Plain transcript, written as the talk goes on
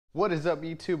What is up,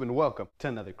 YouTube, and welcome to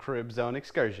another Crib Zone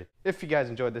excursion. If you guys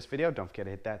enjoyed this video, don't forget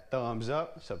to hit that thumbs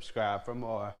up, subscribe for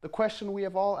more. The question we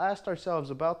have all asked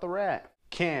ourselves about the rat: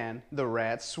 can the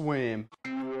rat swim?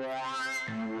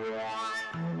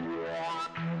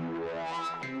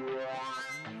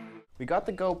 We got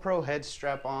the GoPro head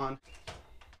strap on.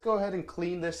 Go ahead and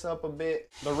clean this up a bit.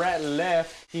 The rat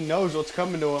left. He knows what's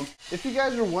coming to him. If you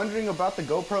guys are wondering about the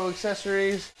GoPro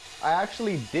accessories, I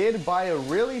actually did buy a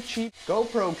really cheap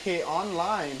GoPro kit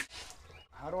online.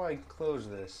 How do I close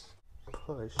this?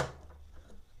 Push.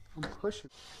 I'm pushing.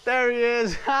 There he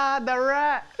is. Ha, the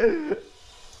rat.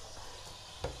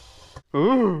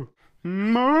 Ooh.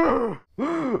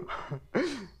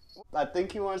 I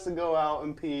think he wants to go out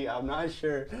and pee. I'm not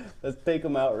sure. Let's take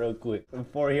him out real quick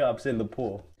before he hops in the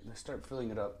pool. Let's start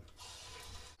filling it up.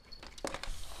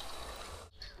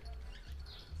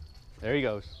 There he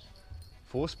goes.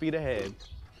 Full speed ahead.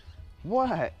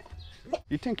 What?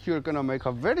 You think you're gonna make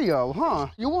a video, huh?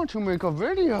 You want to make a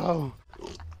video?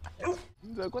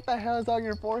 He's like, what the hell is on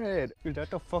your forehead? Is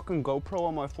that the fucking GoPro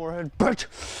on my forehead? Bitch!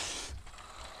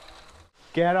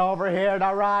 Get over here,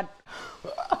 the rat!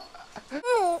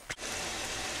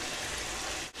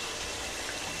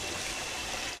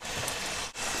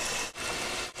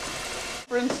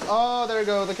 Oh, there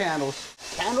go the candles.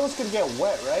 Candles could get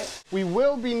wet, right? We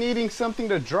will be needing something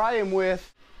to dry him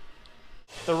with.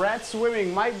 The rat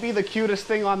swimming might be the cutest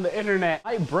thing on the internet.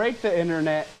 Might break the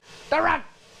internet. The rat!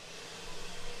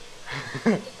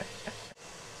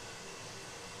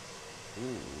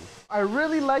 I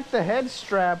really like the head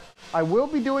strap. I will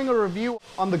be doing a review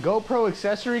on the GoPro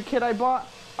accessory kit I bought.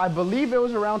 I believe it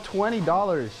was around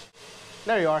 $20.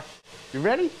 There you are. You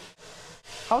ready?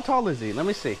 How tall is he? Let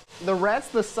me see. The rat's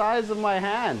the size of my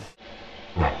hand.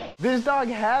 This dog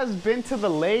has been to the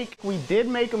lake. We did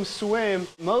make him swim.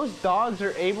 Most dogs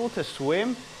are able to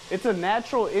swim. It's a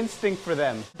natural instinct for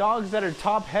them. Dogs that are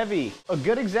top heavy. A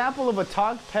good example of a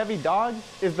top heavy dog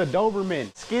is the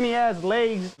Doberman. Skinny ass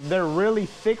legs, they're really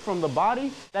thick from the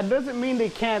body. That doesn't mean they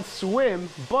can't swim,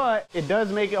 but it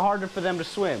does make it harder for them to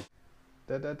swim.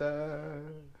 Da da da.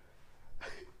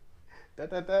 Da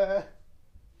da da.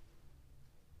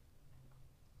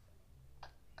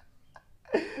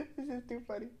 This is too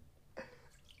funny.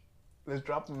 Let's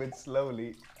drop him in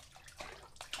slowly.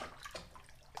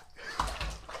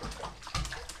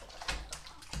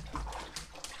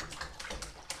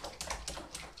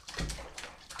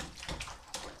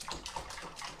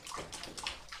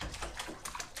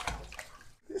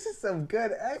 This is some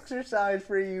good exercise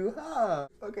for you, huh?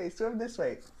 Okay, swim this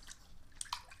way.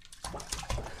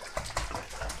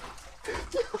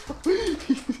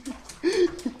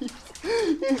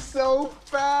 He's so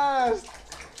fast.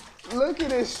 Look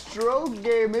at his stroke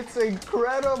game. It's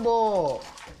incredible.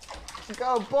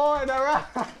 Good boy, the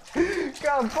rat.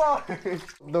 Good boy.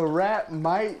 The rat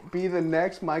might be the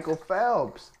next Michael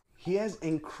Phelps. He has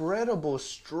incredible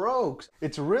strokes.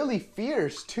 It's really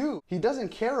fierce too. He doesn't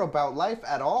care about life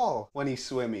at all when he's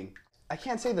swimming. I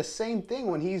can't say the same thing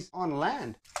when he's on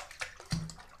land.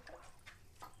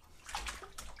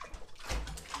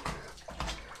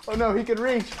 Oh no, he can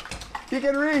reach. He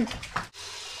can reach.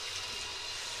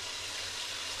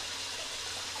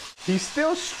 He's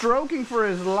still stroking for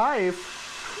his life.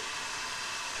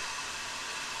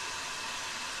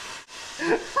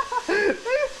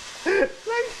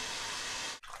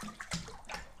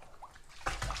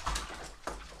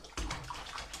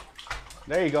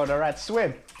 There you go, the rat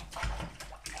swim.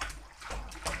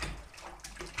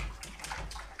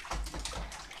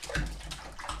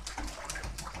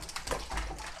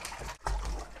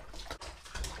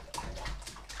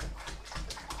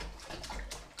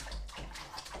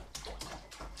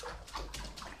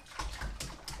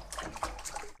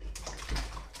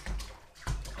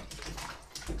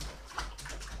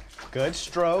 Good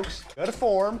strokes, good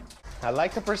form. I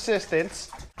like the persistence.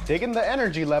 Digging the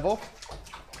energy level.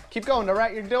 Keep going, the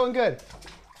rat, you're doing good.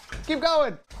 Keep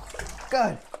going.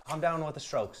 Good. Calm down with the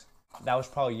strokes. That was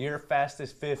probably your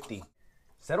fastest 50.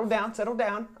 Settle down, settle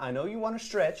down. I know you want to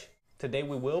stretch. Today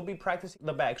we will be practicing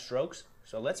the back strokes,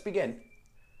 so let's begin.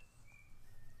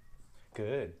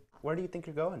 Good. Where do you think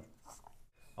you're going?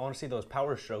 I want to see those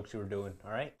power strokes you were doing,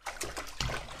 all right?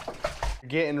 You're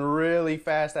getting really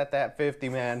fast at that 50,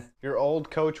 man. Your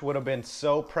old coach would have been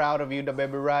so proud of you, the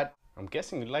baby rat. I'm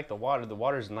guessing you like the water. The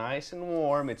water's nice and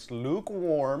warm. It's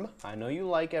lukewarm. I know you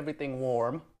like everything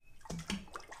warm.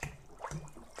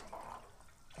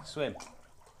 Swim.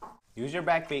 Use your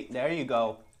back feet. There you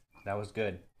go. That was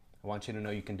good. I want you to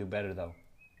know you can do better though.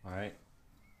 All right?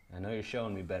 I know you're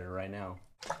showing me better right now.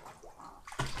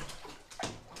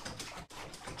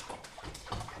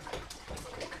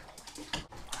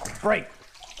 Break.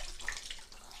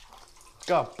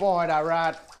 Good boy, that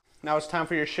rat. Now it's time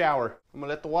for your shower. I'm gonna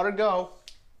let the water go.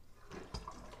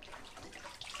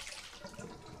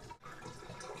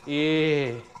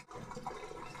 Yeah.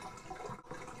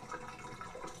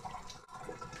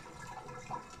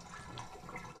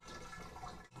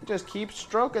 Just keep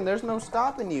stroking, there's no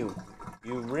stopping you.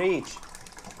 You reach.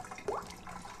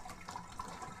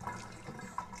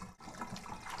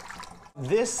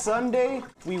 This Sunday,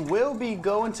 we will be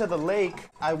going to the lake.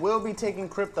 I will be taking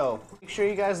Crypto. Make sure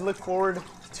you guys look forward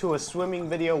to a swimming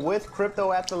video with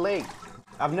Crypto at the lake.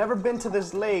 I've never been to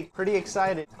this lake. Pretty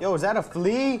excited. Yo, is that a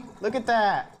flea? Look at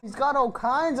that. He's got all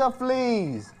kinds of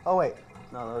fleas. Oh wait,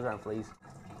 no, those aren't fleas.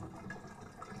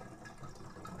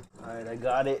 All right, I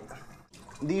got it.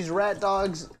 These rat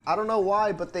dogs, I don't know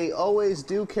why, but they always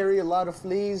do carry a lot of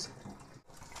fleas.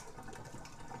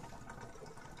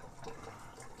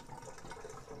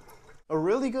 A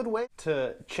really good way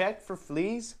to check for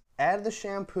fleas, add the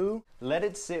shampoo, let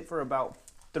it sit for about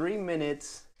 3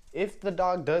 minutes. If the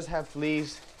dog does have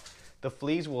fleas, the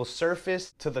fleas will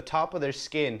surface to the top of their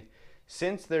skin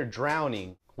since they're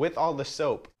drowning with all the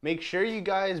soap. Make sure you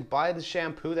guys buy the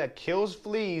shampoo that kills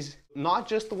fleas, not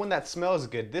just the one that smells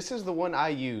good. This is the one I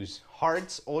use,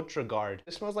 Hearts Ultra Guard.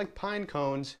 It smells like pine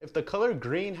cones. If the color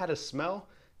green had a smell,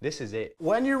 this is it.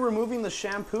 When you're removing the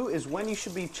shampoo is when you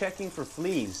should be checking for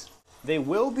fleas. They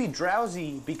will be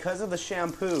drowsy because of the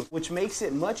shampoo, which makes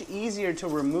it much easier to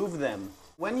remove them.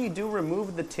 When you do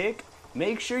remove the tick,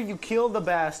 make sure you kill the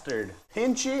bastard.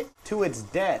 Pinch it to its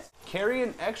death. Carry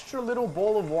an extra little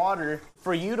bowl of water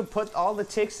for you to put all the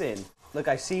ticks in. Look,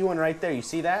 I see one right there. You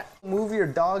see that? Move your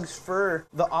dog's fur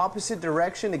the opposite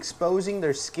direction, exposing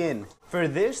their skin. For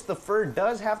this, the fur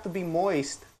does have to be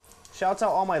moist. Shouts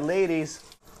out all my ladies.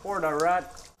 Poor the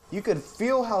rat. You could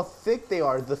feel how thick they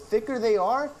are. The thicker they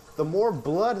are, the more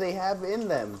blood they have in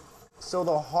them. So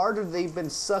the harder they've been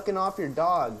sucking off your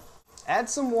dog. Add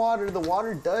some water. The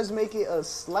water does make it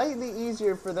slightly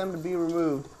easier for them to be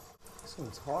removed. This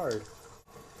one's hard.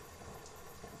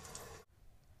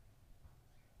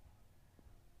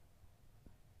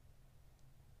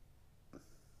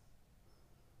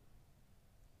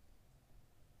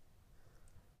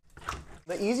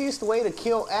 The easiest way to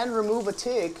kill and remove a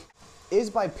tick is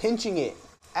by pinching it,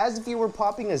 as if you were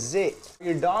popping a zit.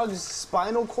 Your dog's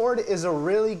spinal cord is a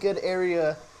really good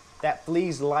area that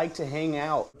fleas like to hang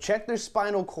out. Check their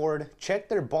spinal cord, check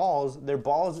their balls. Their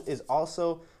balls is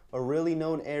also a really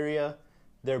known area.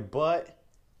 Their butt.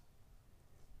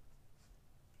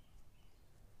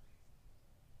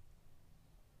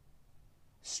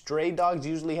 Stray dogs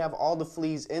usually have all the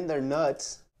fleas in their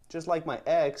nuts, just like my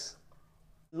ex.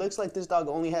 Looks like this dog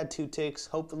only had 2 ticks.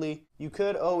 Hopefully, you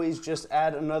could always just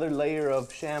add another layer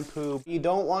of shampoo. You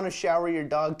don't want to shower your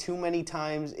dog too many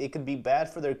times. It could be bad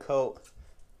for their coat.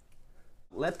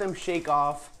 Let them shake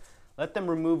off. Let them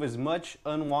remove as much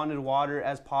unwanted water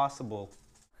as possible.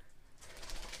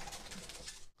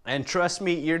 And trust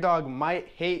me, your dog might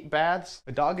hate baths.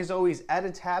 A dog is always at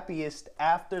its happiest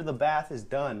after the bath is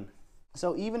done.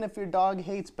 So even if your dog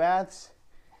hates baths,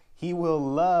 he will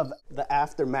love the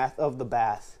aftermath of the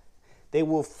bath. They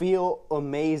will feel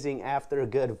amazing after a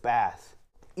good bath.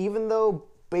 Even though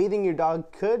bathing your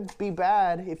dog could be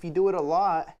bad if you do it a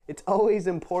lot, it's always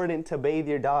important to bathe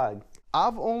your dog.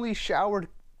 I've only showered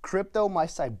Crypto, my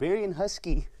Siberian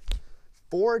Husky,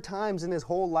 4 times in his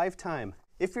whole lifetime.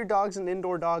 If your dog's an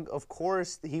indoor dog, of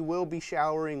course, he will be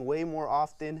showering way more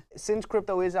often. Since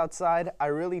Crypto is outside, I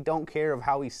really don't care of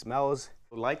how he smells.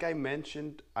 Like I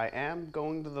mentioned, I am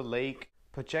going to the lake,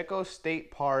 Pacheco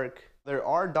State Park. There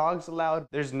are dogs allowed.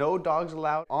 There's no dogs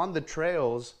allowed on the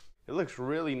trails. It looks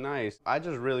really nice. I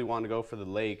just really want to go for the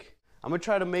lake. I'm gonna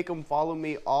try to make them follow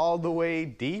me all the way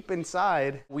deep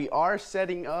inside. We are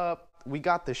setting up. We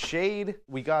got the shade.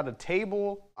 We got a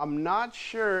table. I'm not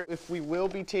sure if we will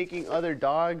be taking other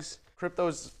dogs.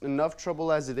 Crypto's enough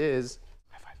trouble as it is.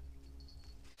 High five.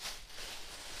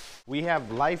 We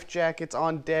have life jackets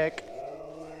on deck.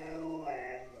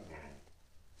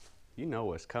 You know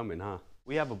what's coming, huh?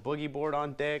 We have a boogie board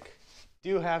on deck.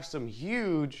 Do have some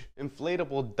huge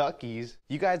inflatable duckies.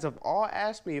 You guys have all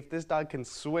asked me if this dog can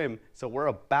swim, so we're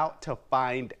about to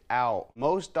find out.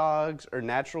 Most dogs are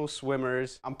natural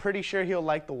swimmers. I'm pretty sure he'll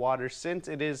like the water since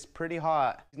it is pretty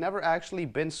hot. He's never actually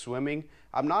been swimming.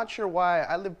 I'm not sure why.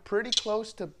 I live pretty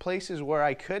close to places where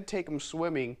I could take him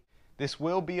swimming. This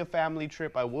will be a family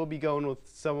trip. I will be going with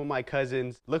some of my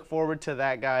cousins. Look forward to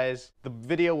that, guys. The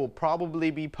video will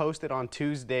probably be posted on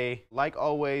Tuesday. Like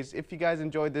always, if you guys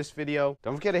enjoyed this video,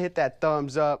 don't forget to hit that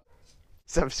thumbs up.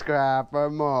 Subscribe for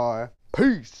more.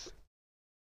 Peace.